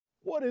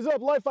What is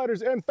up, Light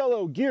Fighters and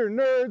fellow gear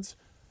nerds?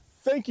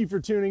 Thank you for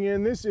tuning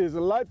in. This is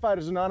Light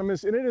Fighters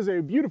Anonymous, and it is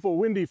a beautiful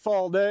windy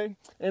fall day,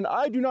 and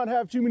I do not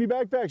have too many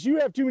backpacks. You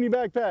have too many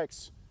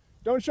backpacks.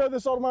 Don't show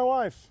this all to my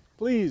wife,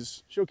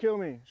 please. She'll kill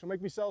me. She'll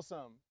make me sell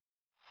some.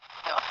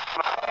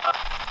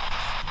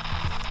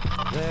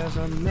 There's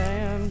a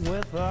man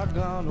with a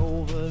gun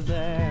over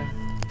there,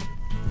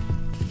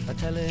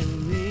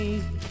 telling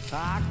me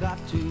I got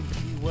to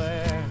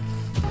beware.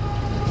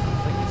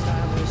 I think it's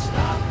time we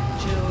stop,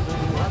 children.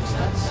 What's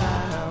that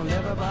sound?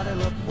 Everybody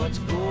look what's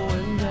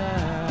going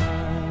down.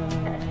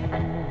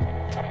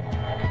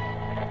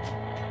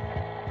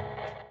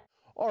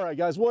 All right,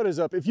 guys, what is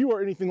up? If you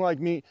are anything like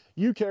me,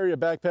 you carry a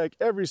backpack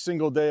every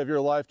single day of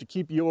your life to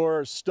keep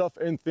your stuff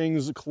and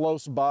things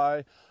close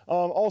by.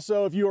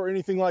 Also, if you are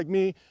anything like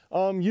me,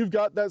 you've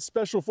got that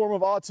special form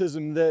of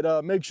autism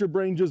that makes your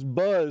brain just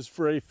buzz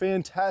for a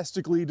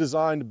fantastically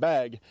designed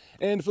bag.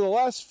 And for the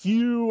last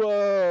few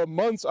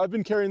months, I've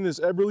been carrying this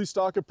Eberly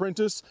Stock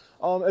Apprentice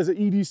as an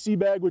EDC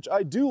bag, which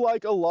I do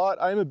like a lot.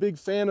 I'm a big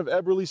fan of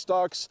Eberly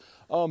Stock's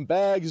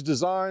bags,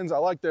 designs. I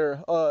like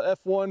their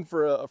F1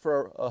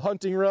 for a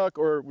hunting ruck,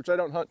 or which I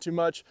don't hunt too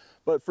much,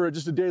 but for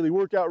just a daily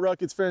workout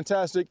ruck, it's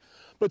fantastic.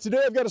 But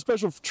today I've got a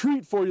special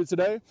treat for you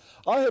today.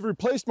 I have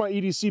replaced my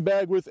EDC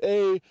bag with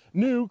a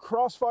new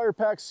Crossfire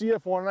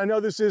CF1. And I know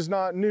this is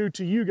not new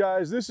to you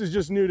guys. This is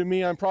just new to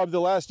me. I'm probably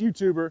the last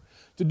YouTuber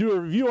to do a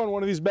review on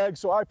one of these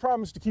bags, so I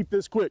promise to keep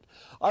this quick.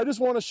 I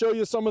just want to show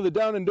you some of the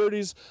down and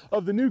dirties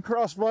of the new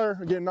Crossfire,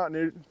 again, not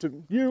new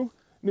to you,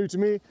 new to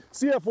me,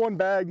 CF1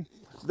 bag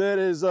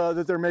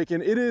that they're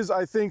making. It is,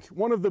 I think,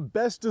 one of the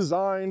best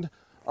designed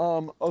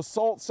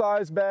assault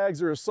size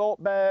bags, or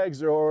assault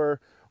bags,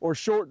 or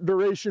short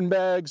duration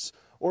bags,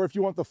 or if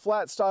you want the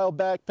flat style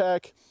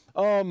backpack.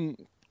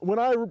 When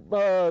I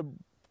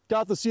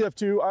got the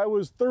CF2, I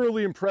was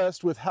thoroughly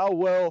impressed with how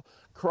well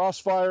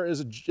Crossfire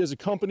as a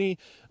company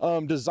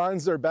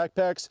designs their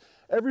backpacks.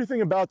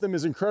 Everything about them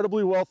is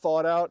incredibly well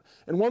thought out.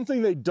 And one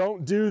thing they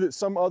don't do that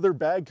some other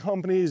bag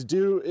companies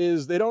do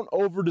is they don't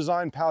over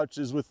design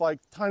pouches with like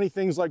tiny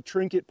things like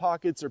trinket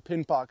pockets or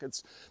pin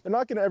pockets. They're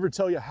not gonna ever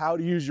tell you how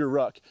to use your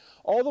ruck.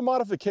 All the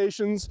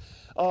modifications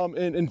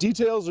and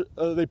details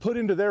they put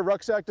into their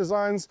rucksack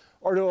designs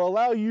are to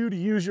allow you to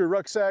use your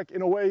rucksack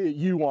in a way that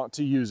you want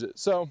to use it.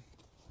 So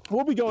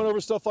we'll be going over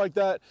stuff like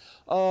that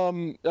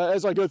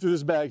as I go through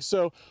this bag.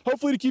 So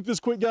hopefully, to keep this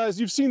quick,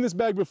 guys, you've seen this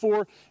bag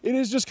before. It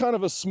is just kind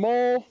of a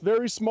small,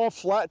 very small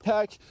flat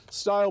pack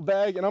style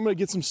bag. And I'm gonna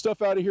get some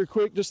stuff out of here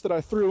quick just that I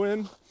threw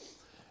in.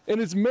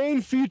 And its main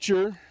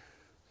feature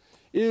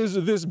is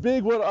this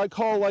big, what I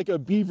call like a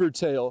beaver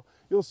tail.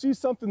 You'll see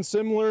something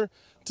similar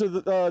to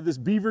this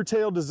beaver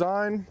tail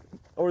design,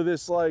 or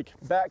this like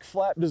back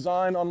flap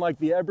design on like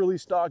the Eberly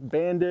Stock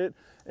Bandit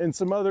and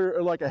some other,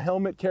 or like a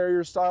helmet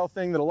carrier style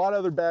thing that a lot of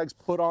other bags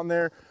put on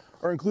there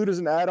or include as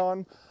an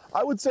add-on.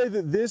 I would say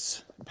that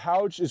this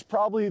pouch is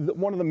probably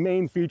one of the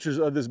main features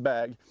of this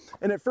bag.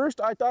 And at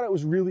first I thought it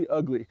was really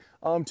ugly.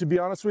 To be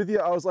honest with you,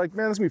 I was like,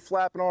 man, this is gonna be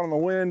flapping on in the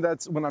wind.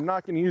 That's when I'm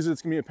not gonna use it,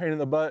 it's gonna be a pain in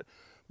the butt.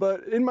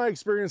 But in my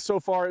experience so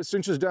far, it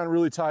cinches down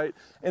really tight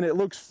and it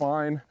looks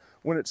fine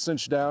when it's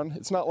cinched down.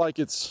 It's not like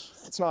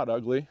it's not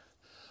ugly.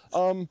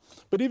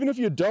 But even if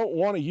you don't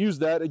want to use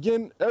that,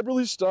 again,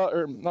 Eberly Stock,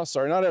 or not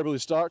Eberly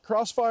Stock,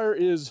 Crossfire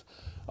is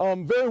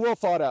very well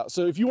thought out.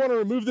 So if you want to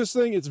remove this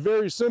thing, it's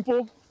very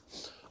simple.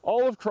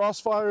 All of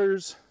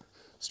Crossfire's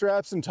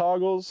straps and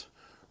toggles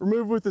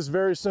remove with this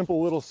very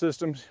simple little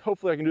system.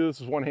 Hopefully I can do this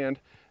with one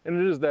hand,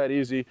 and it is that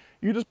easy.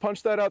 You just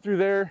punch that out through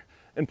there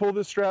and pull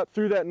this strap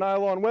through that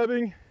nylon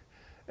webbing,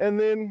 and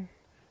then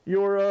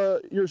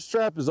your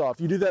strap is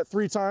off. You do that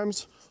 3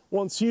 times,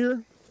 once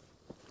here,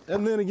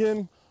 and then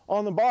again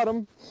on the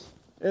bottom,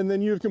 and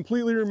then you've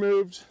completely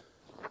removed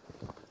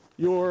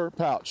your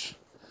pouch.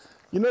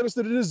 You notice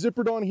that it is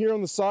zippered on here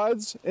on the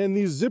sides, and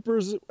these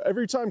zippers,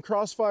 every time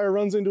Crossfire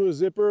runs into a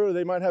zipper,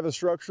 they might have a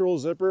structural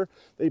zipper,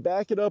 they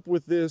back it up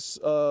with this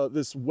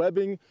this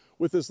webbing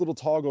with this little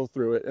toggle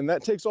through it, and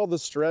that takes all the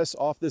stress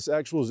off this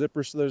actual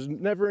zipper, so there's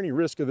never any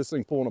risk of this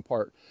thing pulling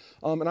apart.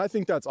 And I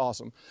think that's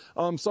awesome.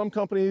 Some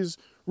companies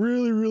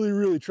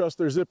really trust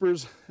their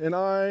zippers, and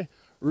I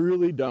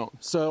really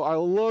don't. So I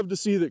love to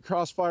see that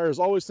Crossfire is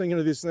always thinking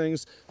of these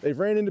things. They've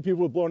ran into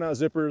people with blown out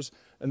zippers,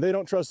 and they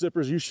don't trust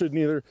zippers. You shouldn't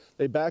either.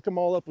 They back them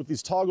all up with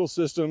these toggle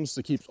systems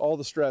to keep all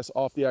the stress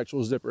off the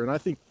actual zipper. And I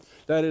think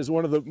that is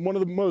one of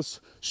the most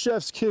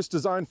chef's kiss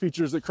design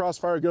features that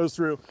Crossfire goes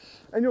through.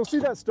 And you'll see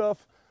that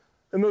stuff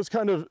and those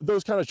kind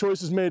of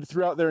choices made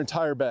throughout their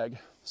entire bag.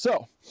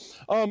 So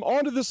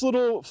onto this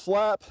little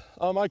flap.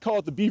 I call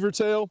it the beaver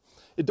tail.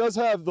 It does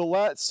have the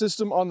lat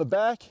system on the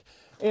back,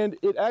 and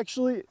it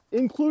actually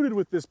included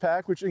with this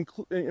pack, which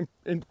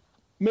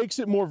makes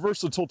it more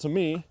versatile to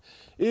me,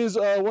 is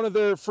one of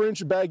their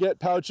French baguette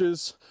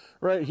pouches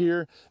right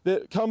here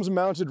that comes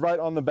mounted right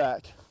on the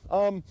back.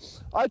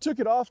 I took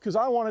it off because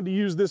I wanted to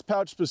use this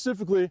pouch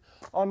specifically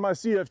on my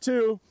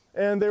CF2,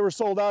 and they were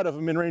sold out of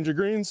them in Ranger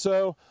Green,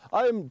 so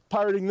I am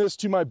pirating this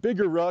to my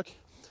bigger ruck.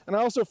 And I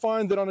also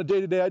find that on a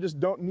day-to-day, I just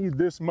don't need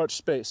this much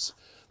space.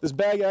 this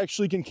bag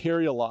actually can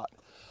carry a lot.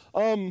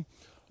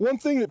 One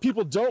thing that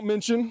people don't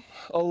mention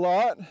a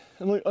lot,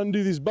 and let me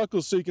undo these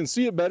buckles so you can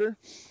see it better,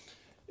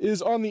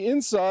 is on the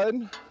inside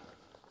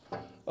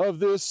of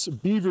this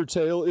beaver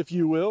tail, if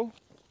you will.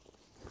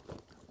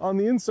 On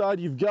the inside,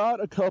 you've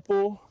got a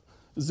couple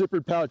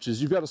zippered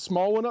pouches. You've got a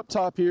small one up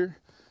top here.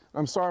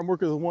 I'm sorry, I'm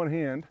working with one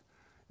hand.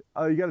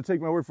 You got to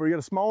take my word for it. You got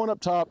a small one up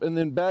top, and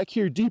then back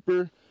here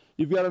deeper,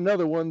 you've got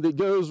another one that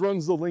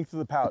runs the length of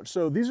the pouch.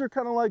 So these are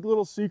kind of like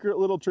little secret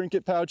little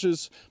trinket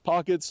pouches,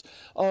 pockets.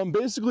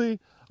 Basically,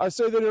 I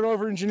say they don't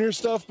over-engineer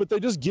stuff, but they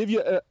just give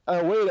you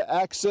a way to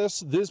access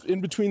this in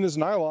between this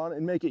nylon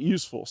and make it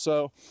useful.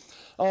 So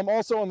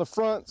also on the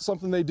front,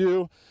 something they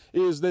do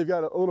is they've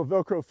got a little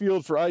Velcro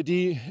field for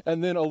ID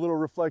and then a little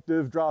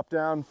reflective drop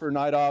down for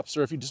night ops,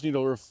 or if you just need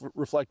a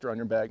reflector on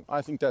your bag.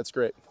 I think that's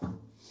great.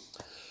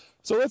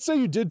 So let's say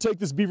you did take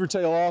this beaver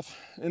tail off,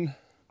 and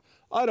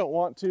I don't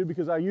want to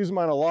because I use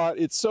mine a lot.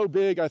 It's so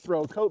big, I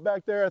throw a coat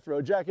back there, I throw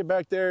a jacket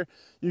back there.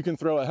 You can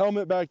throw a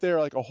helmet back there,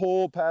 like a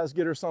whole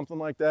Pasget or something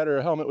like that, or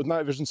a helmet with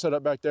night vision set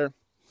up back there.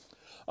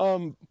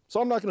 So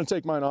I'm not gonna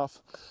take mine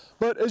off.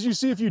 But as you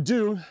see, if you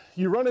do,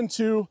 you run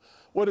into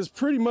what is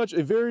pretty much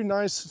a very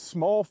nice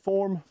small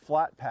form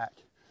flat pack.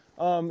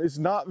 It's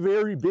not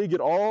very big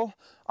at all.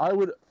 I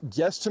would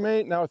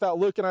guesstimate, now without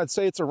looking, I'd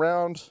say it's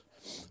around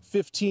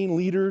 15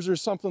 liters or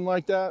something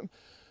like that.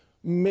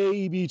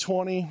 Maybe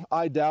 20,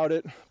 I doubt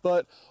it.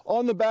 But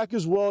on the back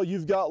as well,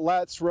 you've got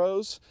lats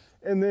rows,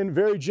 and then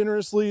very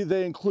generously,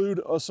 they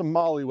include some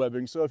MOLLE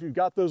webbing. So if you've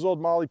got those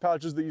old MOLLE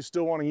pouches that you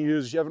still want to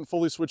use, you haven't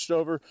fully switched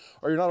over,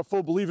 or you're not a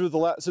full believer that the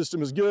lat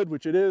system is good,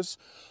 which it is,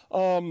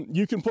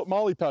 you can put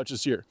MOLLE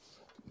pouches here.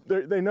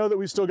 They know that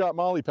we still got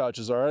MOLLE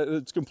pouches, all right?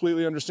 It's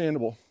completely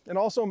understandable. And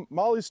also,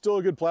 MOLLE's still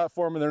a good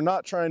platform, and they're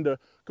not trying to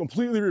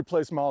completely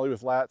replace MOLLE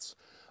with lats.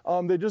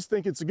 They just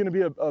think it's going to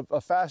be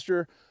a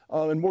faster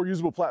and more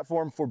usable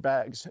platform for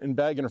bags and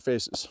bag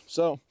interfaces.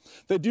 So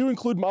they do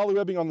include MOLLE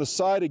webbing on the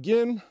side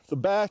again, the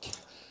back,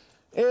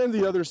 and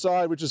the other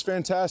side, which is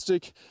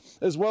fantastic,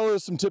 as well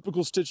as some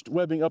typical stitched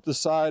webbing up the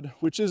side,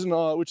 which is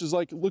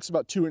like, looks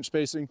about 2-inch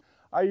spacing.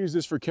 I use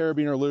this for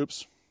carabiner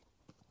loops.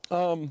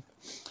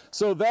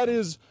 So that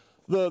is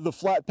the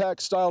flat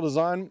pack style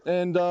design,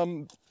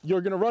 and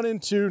you're going to run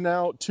into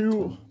now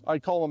two, I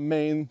call them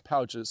main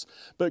pouches,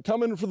 but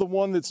coming for the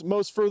one that's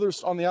most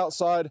furthest on the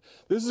outside,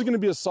 this is going to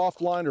be a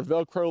soft line or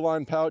Velcro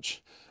line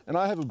pouch, and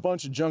I have a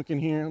bunch of junk in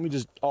here. Let me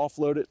just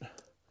offload it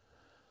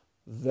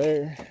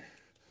there.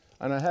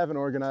 And I haven't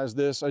organized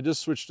this. I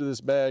just switched to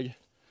this bag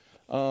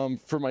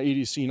for my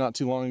EDC not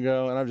too long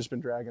ago, and I've just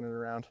been dragging it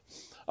around.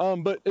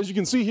 But as you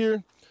can see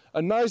here,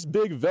 a nice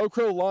big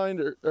Velcro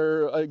line,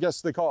 or I guess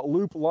they call it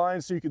loop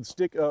line, so you can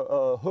stick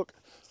a hook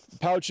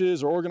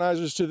pouches or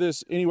organizers to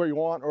this anywhere you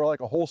want, or like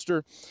a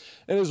holster.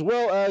 And as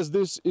well as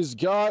this is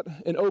got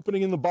an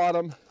opening in the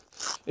bottom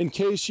in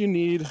case you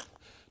need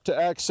to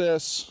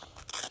access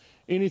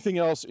anything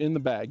else in the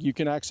bag. You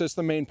can access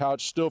the main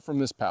pouch still from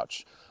this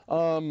pouch.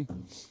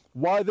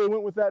 Why they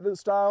went with that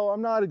style,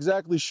 I'm not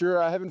exactly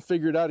sure. I haven't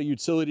figured out a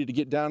utility to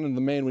get down in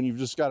the main when you've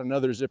just got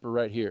another zipper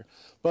right here.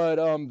 But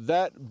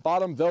that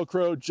bottom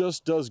Velcro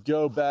just does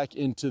go back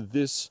into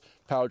this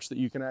pouch that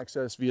you can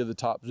access via the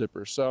top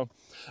zipper. So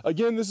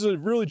again, this is a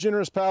really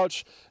generous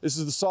pouch. This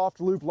is the soft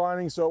loop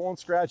lining, so it won't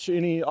scratch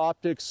any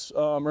optics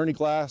or any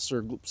glass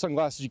or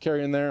sunglasses you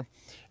carry in there.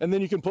 And then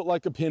you can put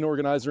like a pin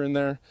organizer in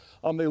there.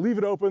 They leave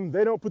it open.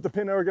 They don't put the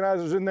pin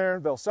organizers in there.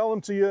 They'll sell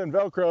them to you in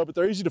Velcro, but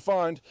they're easy to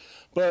find.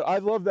 But I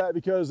love that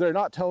because they're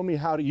not telling me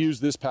how to use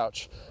this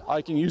pouch.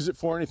 I can use it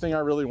for anything I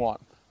really want.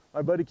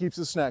 My buddy keeps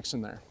his snacks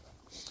in there.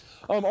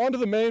 Onto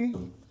the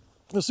main.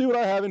 You'll see what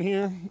I have in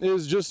here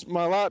is just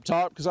my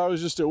laptop, because I was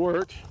just at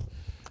work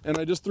and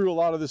I just threw a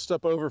lot of this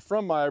stuff over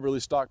from my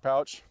Eberly stock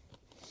pouch.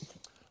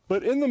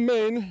 But in the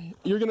main,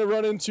 you're going to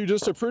run into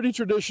just a pretty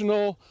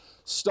traditional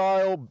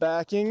style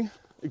backing,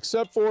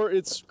 except for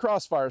it's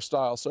Crossfire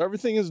style. So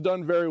everything is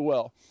done very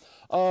well.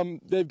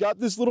 They've got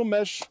this little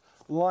mesh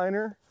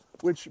liner,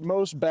 which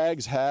most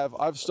bags have.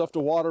 I've stuffed a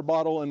water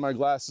bottle and my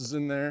glasses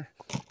in there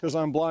because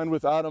I'm blind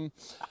without them.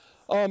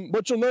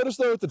 What you'll notice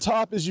though at the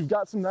top is you've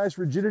got some nice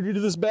rigidity to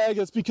this bag.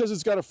 That's because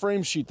it's got a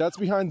frame sheet. That's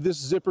behind this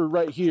zipper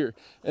right here.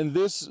 And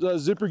this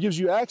zipper gives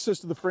you access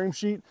to the frame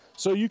sheet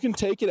so you can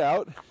take it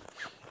out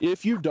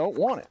if you don't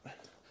want it.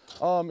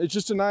 It's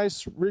just a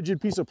nice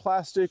rigid piece of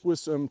plastic with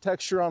some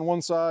texture on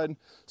one side,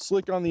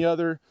 slick on the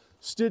other,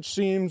 stitch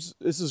seams.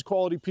 This is a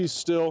quality piece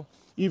still,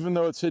 even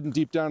though it's hidden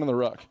deep down in the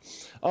ruck.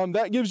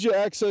 That gives you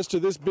access to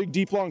this big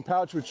deep long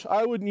pouch, which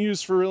I wouldn't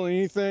use for really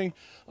anything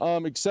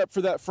except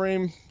for that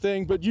frame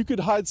thing, but you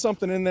could hide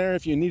something in there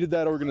if you needed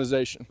that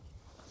organization.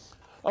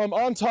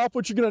 On top,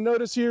 what you're going to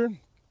notice here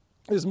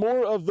is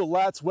more of the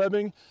lats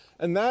webbing,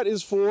 and that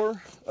is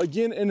for,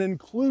 again, an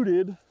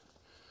included,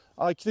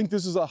 I think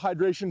this is a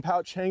hydration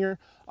pouch hanger.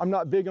 I'm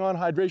not big on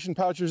hydration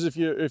pouches if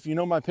you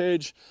know my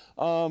page,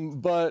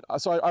 but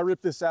so I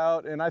ripped this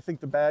out, and I think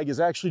the bag is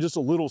actually just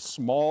a little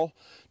small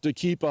to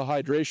keep a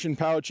hydration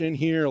pouch in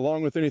here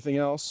along with anything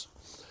else.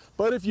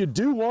 But if you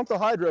do want the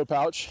hydro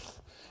pouch,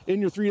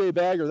 in your 3-day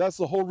bag, or that's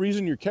the whole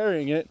reason you're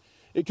carrying it,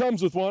 it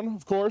comes with one,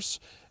 of course.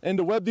 And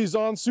to web these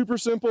on, super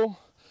simple.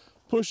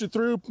 Push it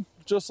through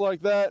just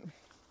like that.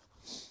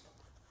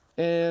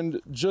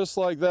 And just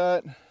like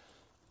that.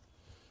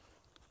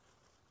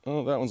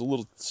 Oh, that one's a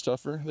little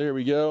stuffer. There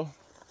we go.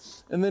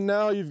 And then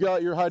now you've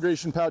got your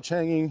hydration pouch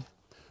hanging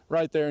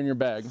right there in your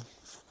bag.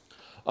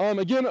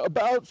 Again,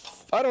 about,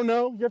 I don't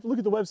know, you have to look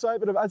at the website,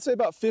 but I'd say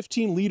about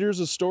 15 liters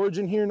of storage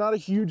in here. Not a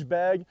huge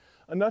bag,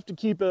 enough to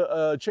keep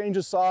a change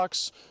of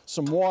socks,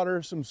 some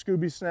water, some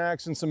Scooby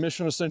snacks, and some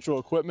mission essential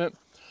equipment.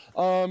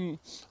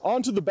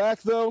 Onto the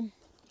back though,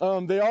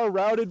 they are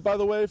routed, by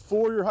the way,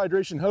 for your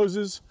hydration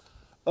hoses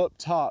up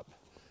top.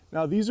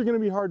 Now these are going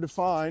to be hard to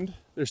find.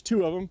 There's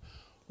 2 of them,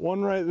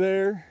 one right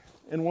there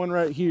and one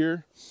right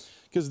here,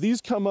 because these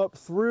come up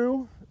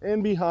through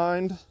and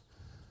behind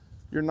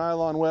your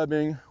nylon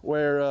webbing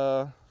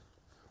where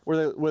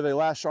they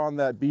lash on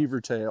that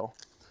beaver tail.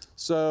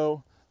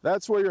 So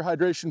that's where your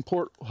hydration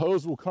port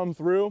hose will come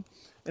through.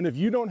 And if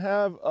you don't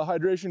have a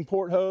hydration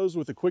port hose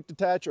with a quick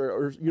detach,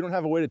 or you don't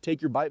have a way to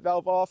take your bite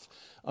valve off,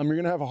 you're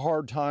gonna have a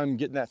hard time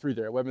getting that through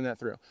there, webbing that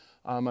through.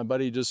 My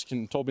buddy just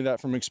told me that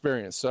from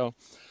experience. So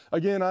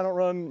again, I don't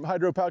run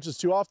hydro pouches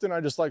too often. I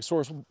just like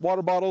source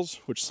water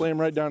bottles, which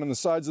slam right down in the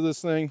sides of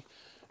this thing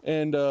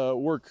and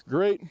work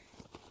great.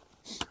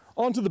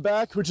 Onto the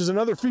back, which is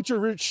another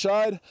feature-rich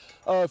side,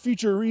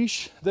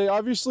 feature-riche. They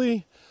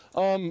obviously,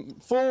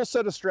 full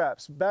set of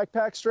straps,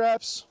 backpack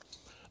straps,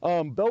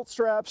 belt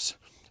straps,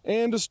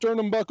 and a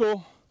sternum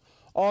buckle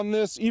on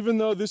this, even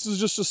though this is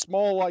just a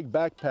small like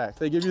backpack.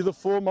 They give you the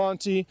full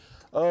Monty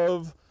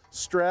of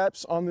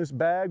straps on this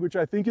bag, which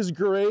I think is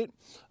great.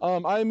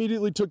 I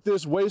immediately took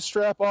this waist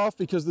strap off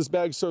because this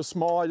bag's so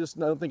small, I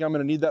don't think I'm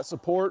gonna need that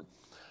support.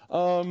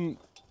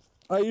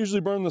 I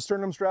usually burn the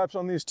sternum straps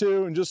on these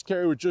too and just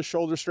carry with just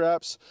shoulder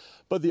straps.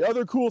 But the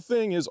other cool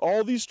thing is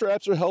all these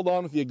straps are held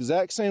on with the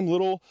exact same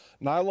little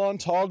nylon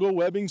toggle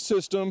webbing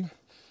system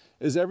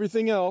as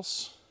everything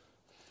else.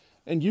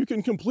 And you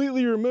can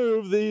completely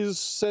remove these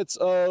sets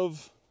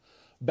of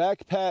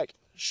backpack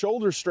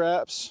shoulder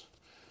straps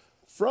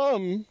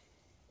from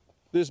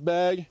this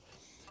bag.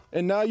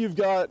 And now you've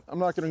got, I'm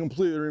not going to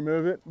completely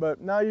remove it,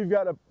 but now you've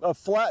got a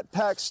flat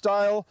pack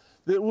style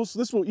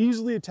this will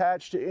easily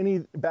attach to any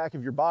back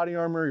of your body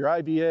armor, your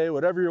IBA,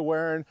 whatever you're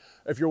wearing.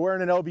 If you're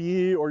wearing an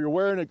LBE or you're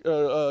wearing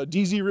a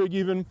DZ rig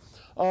even,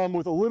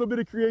 with a little bit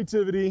of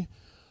creativity,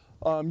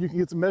 you can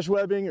get some mesh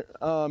webbing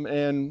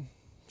and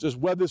just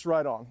web this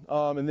right on.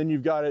 And then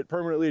you've got it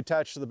permanently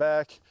attached to the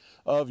back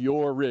of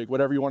your rig,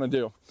 whatever you want to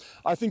do.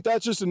 I think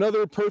that's just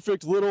another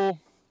perfect little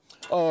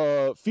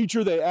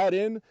feature they add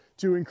in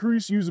to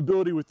increase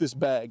usability with this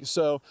bag.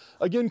 So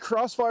again,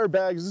 Crossfire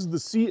bags, this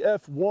is the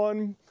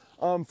CF1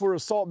 for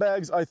assault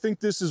bags. I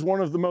think this is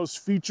one of the most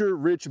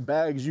feature-rich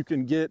bags you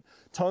can get.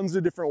 Tons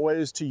of different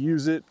ways to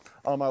use it.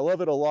 I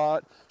love it a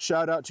lot.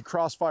 Shout out to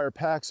Crossfire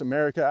Packs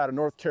America out of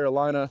North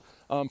Carolina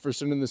for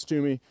sending this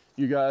to me.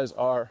 You guys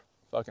are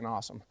fucking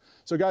awesome.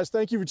 So guys,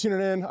 thank you for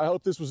tuning in. I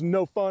hope this was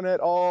no fun at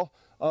all.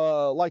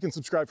 Like and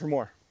subscribe for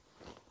more.